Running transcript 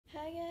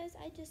Hi guys,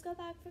 I just got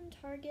back from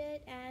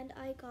Target and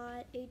I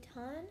got a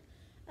ton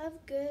of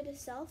good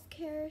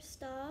self-care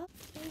stuff.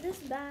 And this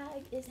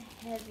bag is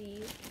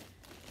heavy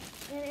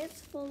and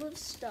it's full of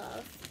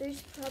stuff.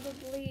 There's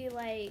probably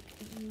like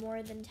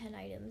more than 10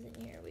 items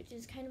in here, which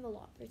is kind of a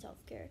lot for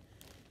self-care.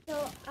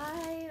 So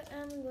I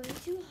am going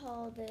to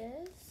haul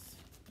this.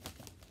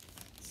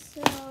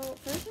 So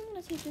first I'm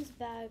going to take this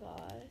bag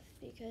off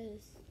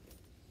because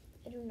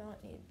I do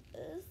not need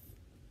this.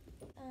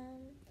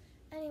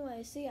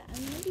 Anyway, so yeah,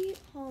 I'm gonna be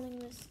hauling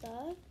this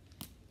stuff.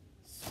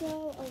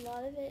 So a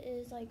lot of it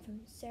is like from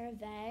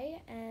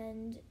Cerave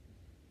and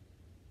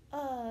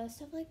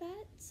stuff like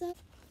that. So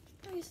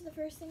okay, so the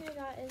first thing I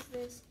got is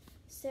this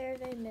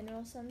Cerave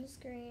mineral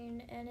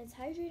sunscreen, and it's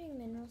hydrating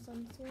mineral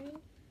sunscreen.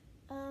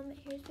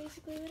 Here's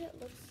basically what it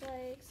looks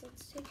like. So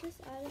let's take this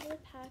out of the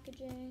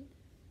packaging.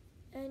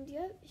 And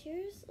yep,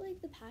 here's like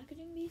the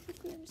packaging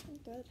basically. I'm just gonna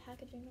throw the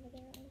packaging over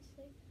there,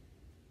 honestly.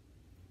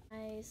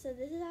 Nice. So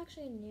this is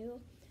actually a new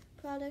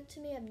product to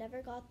me. I've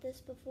never got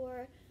this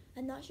before.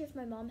 I'm not sure if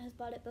my mom has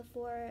bought it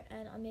before,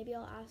 and maybe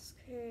I'll ask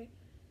her.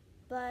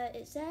 But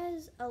it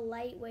says a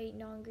lightweight,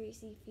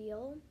 non-greasy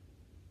feel,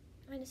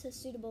 and it says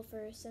suitable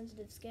for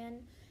sensitive skin.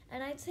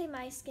 And I'd say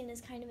my skin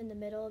is kind of in the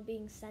middle of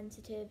being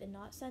sensitive and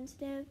not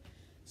sensitive.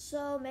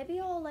 So maybe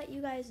I'll let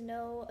you guys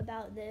know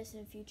about this in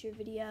a future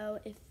video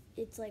if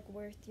it's like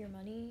worth your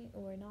money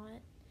or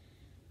not.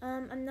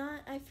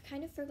 I've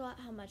kind of forgot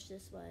how much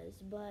this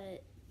was,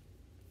 but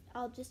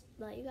I'll just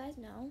let you guys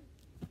know.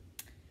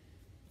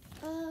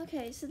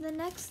 Okay, so the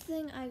next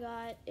thing I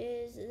got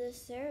is the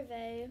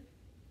Cerave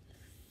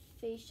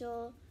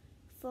facial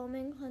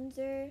foaming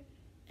cleanser,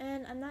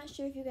 and I'm not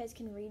sure if you guys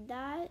can read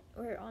that,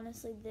 or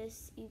honestly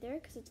this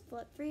either, because it's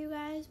flipped for you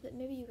guys, but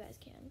maybe you guys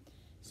can.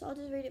 So I'll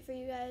just read it for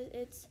you guys.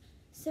 It's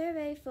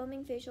Cerave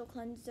foaming facial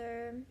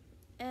cleanser,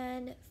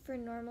 and for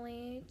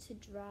normal to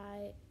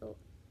dry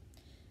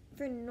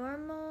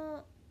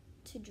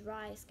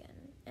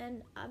skin,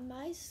 and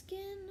my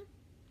skin.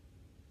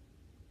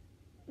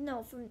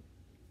 No,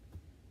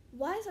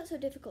 why is that so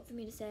difficult for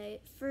me to say?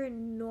 For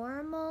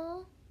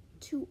normal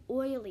to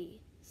oily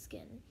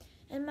skin.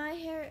 And my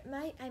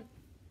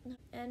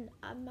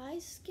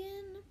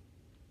skin.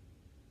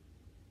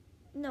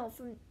 No,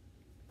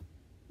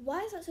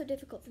 why is that so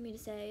difficult for me to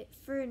say?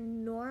 For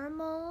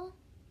normal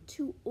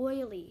to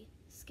oily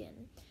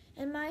skin.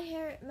 And my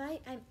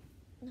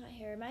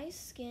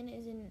skin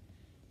isn't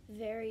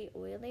very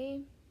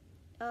oily.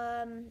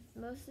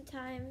 Most of the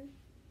time.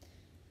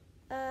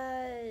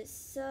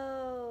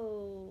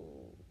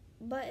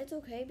 But it's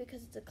okay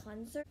because it's a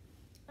cleanser.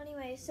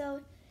 Anyway,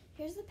 so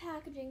here's the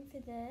packaging for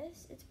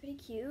this. It's pretty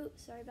cute.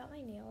 Sorry about my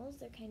nails.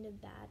 They're kind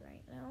of bad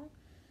right now.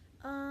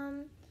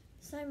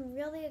 So I'm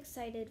really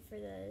excited for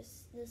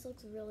this. This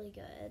looks really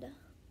good.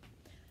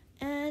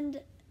 And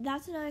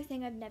that's another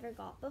thing I've never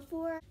got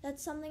before.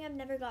 That's something I've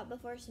never got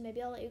before, so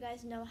maybe I'll let you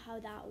guys know how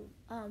that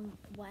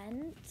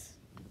went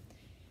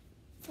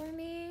for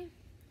me.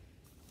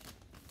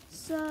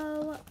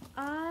 So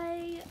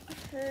I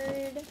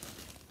heard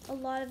a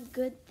lot of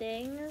good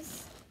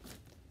things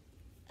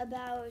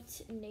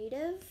about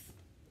Native,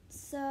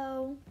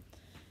 so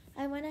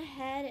I went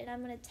ahead and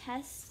I'm going to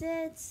test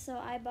it. So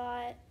I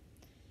bought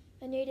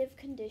a Native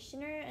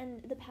conditioner,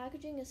 and the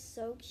packaging is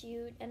so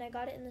cute, and I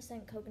got it in the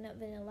scent coconut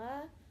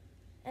vanilla,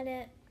 and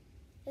it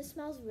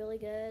smells really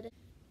good.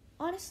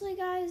 Honestly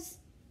guys,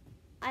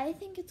 I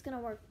think it's gonna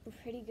work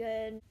pretty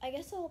good. I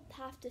guess I'll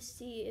have to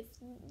see if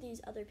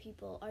these other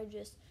people are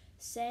just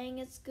saying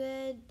it's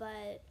good,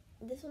 but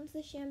this one's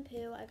the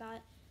shampoo. I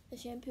got the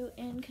shampoo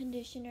and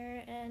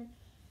conditioner, and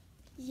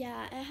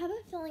yeah, I have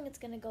a feeling it's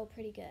gonna go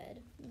pretty good.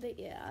 But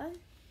yeah,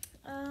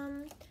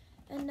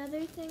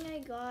 another thing I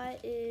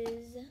got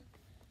is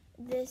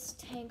this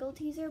Tangle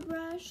teaser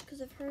brush,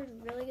 because I've heard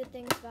really good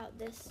things about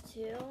this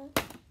too,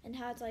 and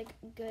how it's like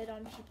good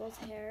on people's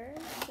hair.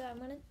 So I'm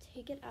gonna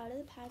take it out of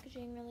the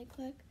packaging really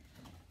quick.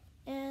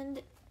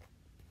 And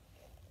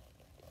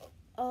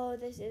oh,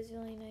 this is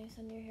really nice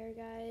on your hair,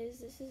 guys.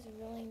 This is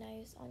really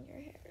nice on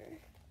your hair.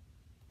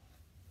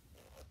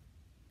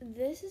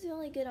 This is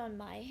really good on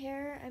my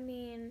hair. I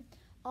mean,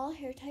 all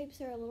hair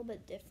types are a little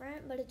bit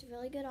different, but it's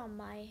really good on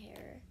my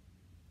hair.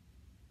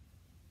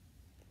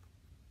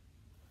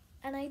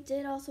 And I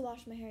did also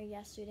wash my hair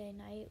yesterday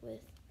night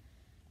with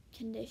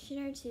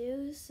conditioner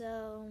too,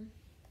 so,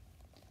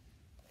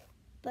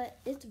 but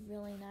it's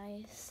really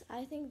nice.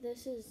 I think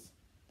this is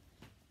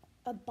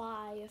a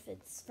buy if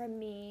it's from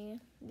me,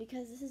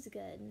 because this is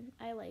good.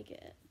 I like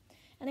it.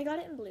 And I got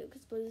it in blue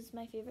because blue is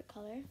my favorite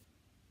color.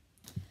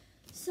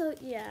 So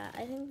yeah,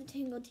 I think the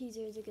Tangle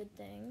teaser is a good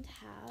thing to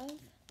have.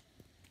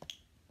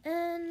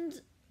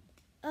 And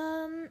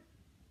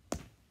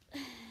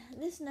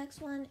this next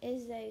one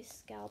is a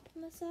scalp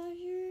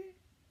massager.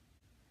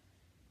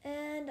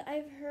 And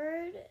I've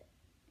heard,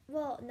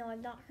 well, no,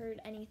 I've not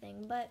heard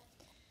anything, but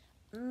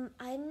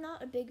I'm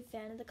not a big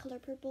fan of the color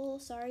purple.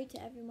 Sorry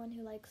to everyone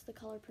who likes the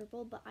color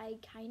purple, but I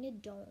kind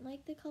of don't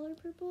like the color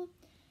purple.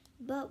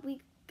 But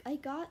I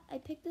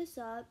picked this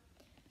up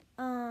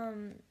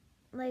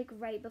like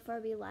right before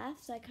we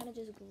left, so I kind of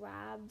just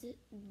grabbed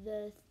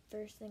the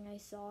first thing I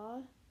saw.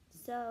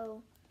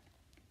 So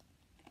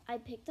I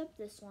picked up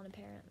this one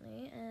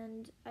apparently,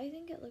 and I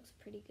think it looks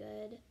pretty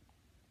good.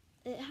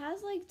 It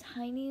has like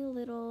tiny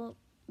little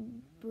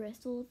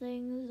bristle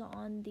things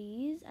on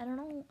these. I don't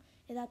know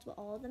if that's what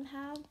all of them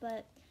have,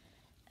 but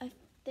I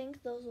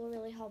think those will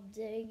really help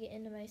dig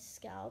into my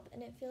scalp,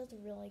 and it feels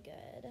really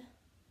good.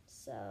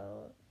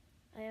 So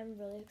I am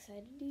really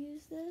excited to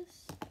use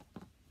this.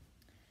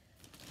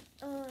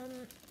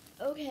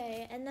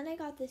 Okay, and then I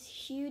got this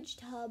huge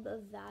tub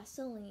of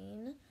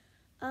Vaseline.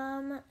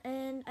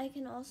 And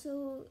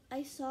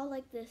I saw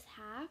like this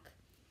hack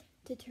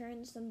to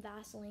turn some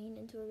Vaseline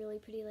into a really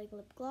pretty like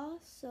lip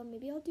gloss. So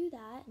maybe I'll do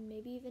that and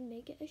maybe even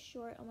make it a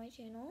short on my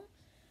channel.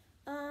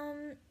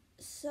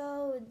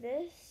 So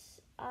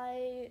this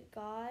I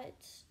got,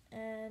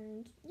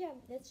 and yeah,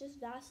 it's just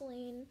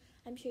Vaseline.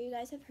 I'm sure you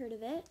guys have heard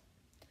of it.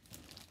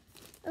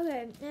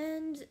 Okay,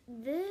 and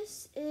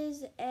this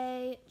is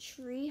a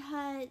Tree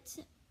Hut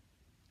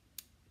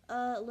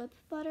lip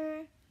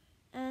butter,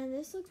 and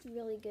this looks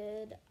really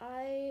good.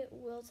 I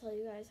will tell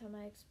you guys how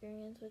my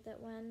experience with it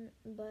went,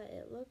 but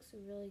it looks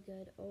really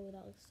good. Oh,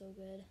 that looks so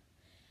good.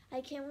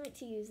 I can't wait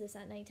to use this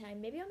at nighttime.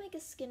 Maybe I'll make a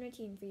skin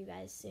routine for you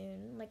guys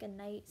soon, like a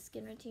night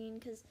skin routine,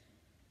 because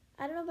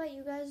I don't know about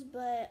you guys,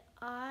 but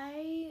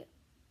I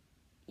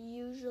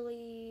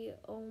usually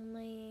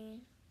only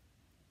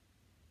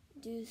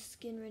do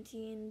skin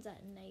routines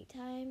at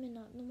nighttime and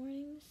not in the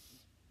mornings.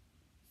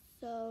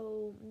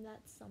 So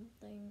that's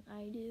something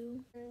I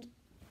do. And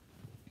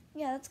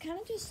yeah, that's kind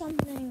of just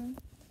something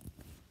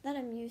that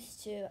I'm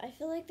used to. I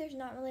feel like there's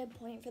not really a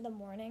point for the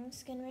morning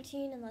skin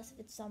routine unless if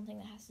it's something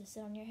that has to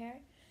sit on your hair.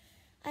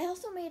 I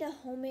also made a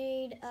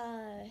homemade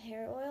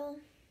hair oil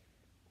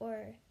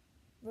or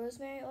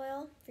rosemary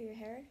oil for your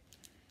hair.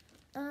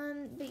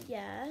 But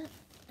yeah,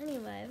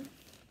 anyway.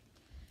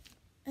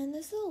 And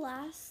this is the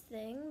last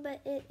thing, but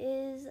it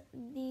is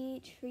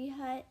the Tree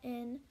Hut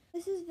in,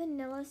 this is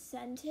vanilla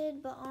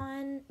scented, but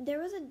there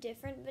was a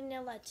different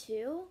vanilla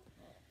too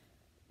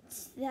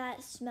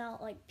that smelled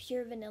like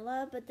pure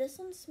vanilla, but this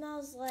one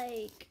smells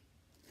like,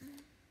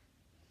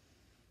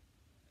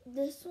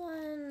 this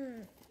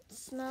one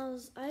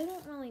smells, I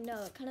don't really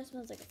know, it kind of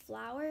smells like a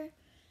flower.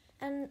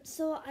 And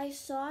so I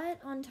saw it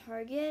on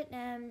Target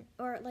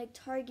or like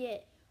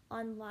Target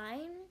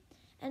online,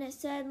 and it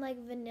said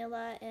like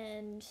vanilla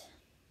and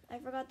I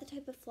forgot the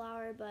type of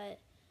flower, but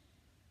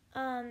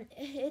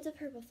it's a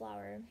purple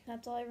flower.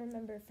 That's all I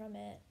remember from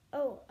it.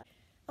 Oh,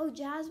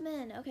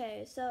 jasmine.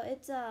 Okay, so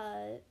it's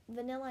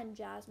vanilla and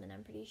jasmine,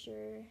 I'm pretty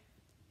sure.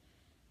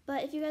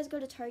 But if you guys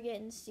go to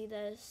Target and see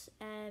this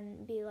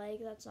and be like,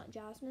 that's not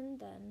jasmine,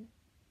 then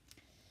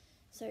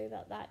sorry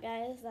about that,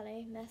 guys, that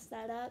I messed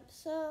that up.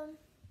 So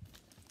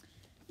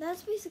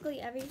that's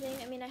basically everything.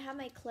 I mean, I have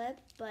my clip,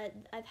 but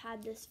I've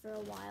had this for a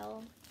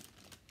while.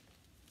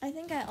 I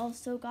think I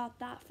also got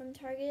that from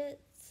Target,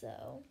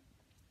 so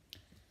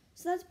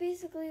that's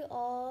basically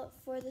all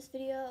for this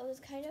video. It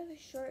was kind of a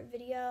short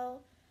video.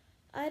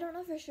 I don't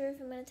know for sure if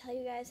I'm going to tell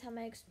you guys how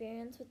my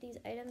experience with these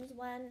items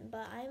went,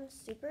 but I'm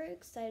super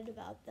excited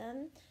about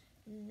them.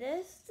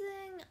 This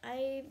thing,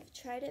 I've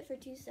tried it for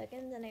 2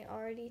 seconds and I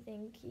already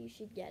think you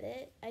should get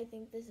it. I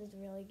think this is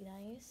really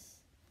nice.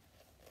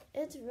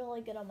 It's really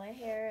good on my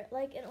hair.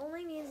 Like, it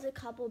only needs a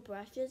couple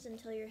brushes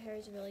until your hair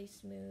is really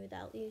smooth,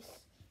 at least.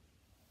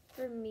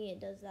 For me, it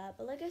does that.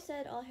 But like I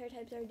said, all hair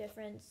types are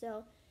different,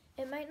 so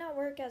it might not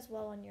work as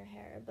well on your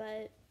hair.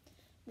 But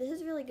this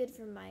is really good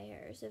for my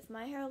hair. So if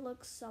my hair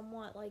looks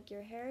somewhat like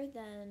your hair,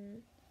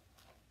 then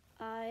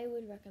I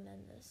would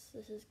recommend this.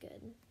 This is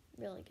good.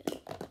 Really good.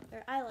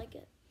 Or I like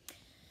it.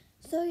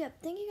 So yeah,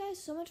 thank you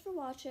guys so much for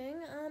watching.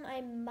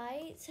 I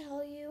might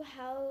tell you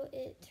how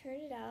it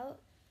turned out.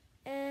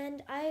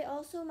 And I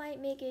also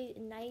might make a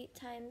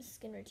nighttime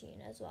skin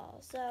routine as well.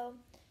 So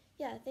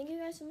yeah, thank you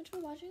guys so much for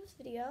watching this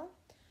video.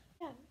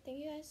 Yeah, thank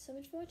you guys so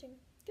much for watching.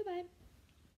 Goodbye.